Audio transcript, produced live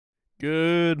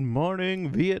Good morning,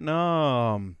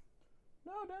 Vietnam.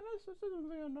 No, Dennis, this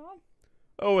isn't Vietnam.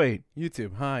 Oh, wait,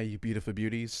 YouTube. Hi, you beautiful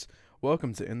beauties.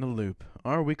 Welcome to In the Loop,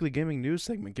 our weekly gaming news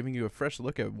segment giving you a fresh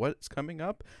look at what's coming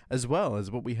up, as well as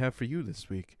what we have for you this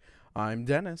week. I'm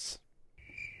Dennis.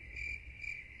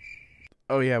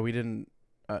 Oh, yeah, we didn't.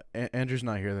 Andrew's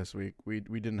not here this week. We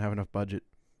didn't have enough budget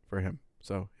for him,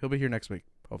 so he'll be here next week,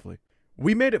 hopefully.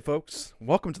 We made it, folks.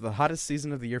 Welcome to the hottest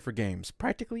season of the year for games.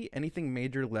 Practically anything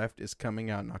major left is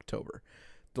coming out in October.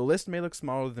 The list may look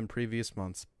smaller than previous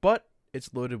months, but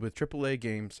it's loaded with AAA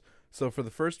games, so for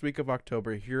the first week of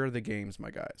October, here are the games,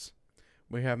 my guys.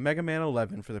 We have Mega Man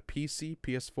 11 for the PC,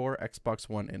 PS4, Xbox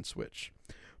One, and Switch.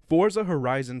 Forza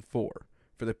Horizon 4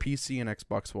 for the PC and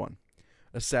Xbox One.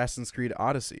 Assassin's Creed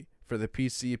Odyssey for the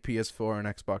PC, PS4, and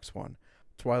Xbox One.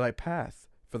 Twilight Path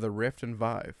for the Rift and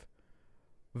Vive.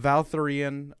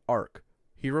 Valtharian Arc,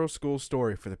 Hero School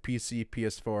Story for the PC,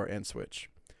 PS4, and Switch.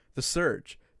 The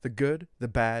Surge, The Good, the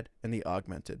Bad, and the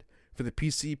Augmented for the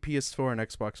PC, PS4, and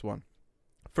Xbox One.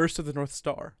 First of the North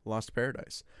Star, Lost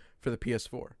Paradise for the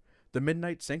PS4. The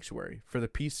Midnight Sanctuary for the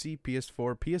PC,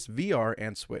 PS4, PSVR,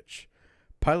 and Switch.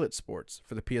 Pilot Sports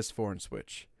for the PS4 and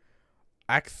Switch.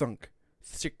 Akthunk,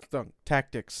 Sick Thunk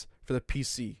Tactics for the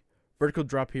PC. Vertical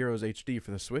Drop Heroes HD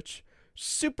for the Switch.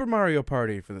 Super Mario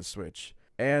Party for the Switch.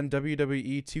 And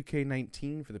WWE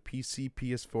 2K19 for the PC,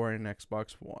 PS4, and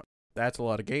Xbox One. That's a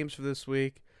lot of games for this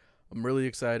week. I'm really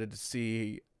excited to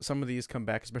see some of these come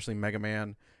back, especially Mega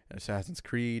Man and Assassin's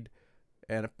Creed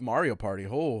and Mario Party.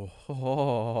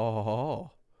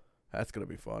 That's going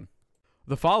to be fun.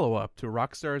 The follow-up to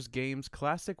Rockstar's Games'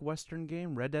 classic Western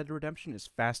game Red Dead Redemption is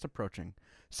fast approaching.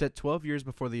 Set 12 years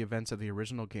before the events of the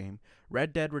original game,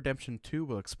 Red Dead Redemption 2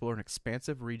 will explore an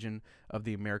expansive region of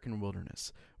the American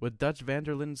wilderness, with Dutch van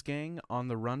der Linde's gang on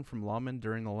the run from lawmen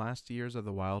during the last years of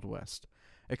the Wild West.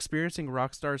 Experiencing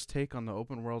Rockstar's take on the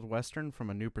open-world Western from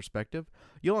a new perspective,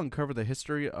 you'll uncover the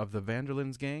history of the van der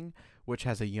Linde's gang, which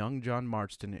has a young John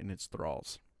Marston in its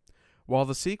thralls. While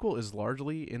the sequel is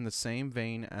largely in the same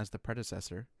vein as the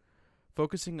predecessor,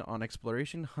 focusing on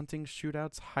exploration, hunting,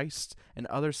 shootouts, heists, and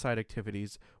other side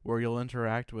activities where you'll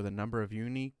interact with a number of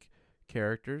unique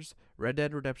characters, Red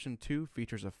Dead Redemption 2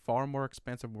 features a far more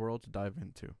expansive world to dive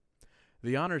into.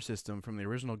 The honor system from the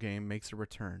original game makes a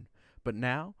return, but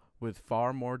now with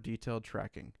far more detailed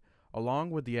tracking.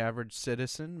 Along with the average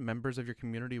citizen, members of your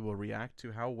community will react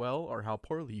to how well or how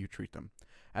poorly you treat them.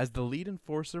 As the lead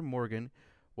enforcer, Morgan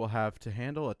will have to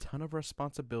handle a ton of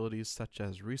responsibilities such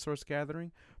as resource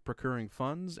gathering, procuring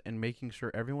funds, and making sure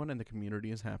everyone in the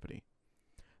community is happy.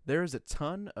 There is a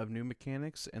ton of new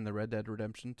mechanics in the Red Dead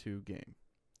Redemption 2 game.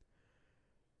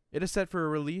 It is set for a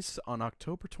release on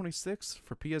October 26th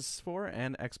for PS4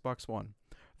 and Xbox One.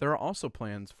 There are also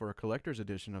plans for a collector's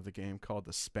edition of the game called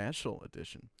the Special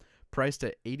Edition. Priced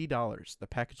at $80, the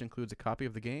package includes a copy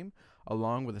of the game,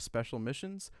 along with the special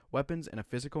missions, weapons, and a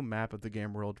physical map of the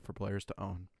game world for players to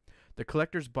own. The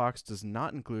collector's box does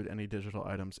not include any digital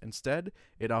items. Instead,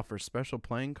 it offers special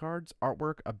playing cards,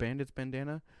 artwork, a bandit's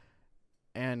bandana,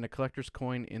 and a collector's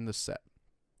coin in the set.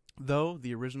 Though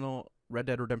the original Red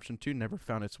Dead Redemption 2 never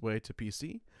found its way to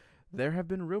PC, there have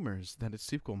been rumors that its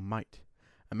sequel might.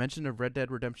 A mention of Red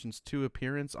Dead Redemption's 2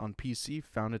 appearance on PC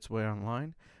found its way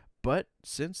online, but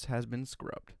since has been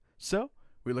scrubbed. So,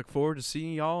 we look forward to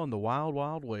seeing y'all in the wild,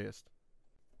 wild west.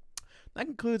 That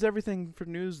concludes everything for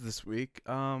news this week.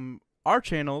 Our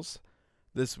channels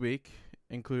this week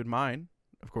include mine,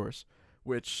 of course,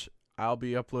 which I'll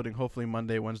be uploading hopefully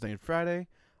Monday, Wednesday, and Friday.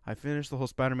 I finished the whole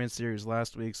Spider-Man series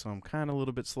last week, so I'm kind of a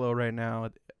little bit slow right now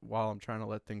while I'm trying to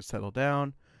let things settle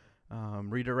down.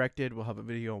 Redirected, we'll have a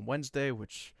video on Wednesday,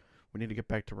 which we need to get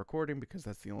back to recording because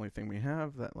that's the only thing we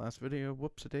have. That last video,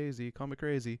 whoops-a-daisy, call me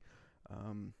crazy.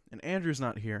 And Andrew's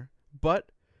not here, but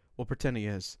we'll pretend he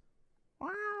is.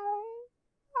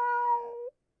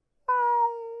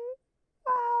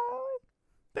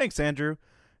 Thanks, Andrew.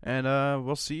 And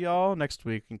we'll see y'all next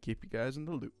week and keep you guys in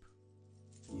the loop.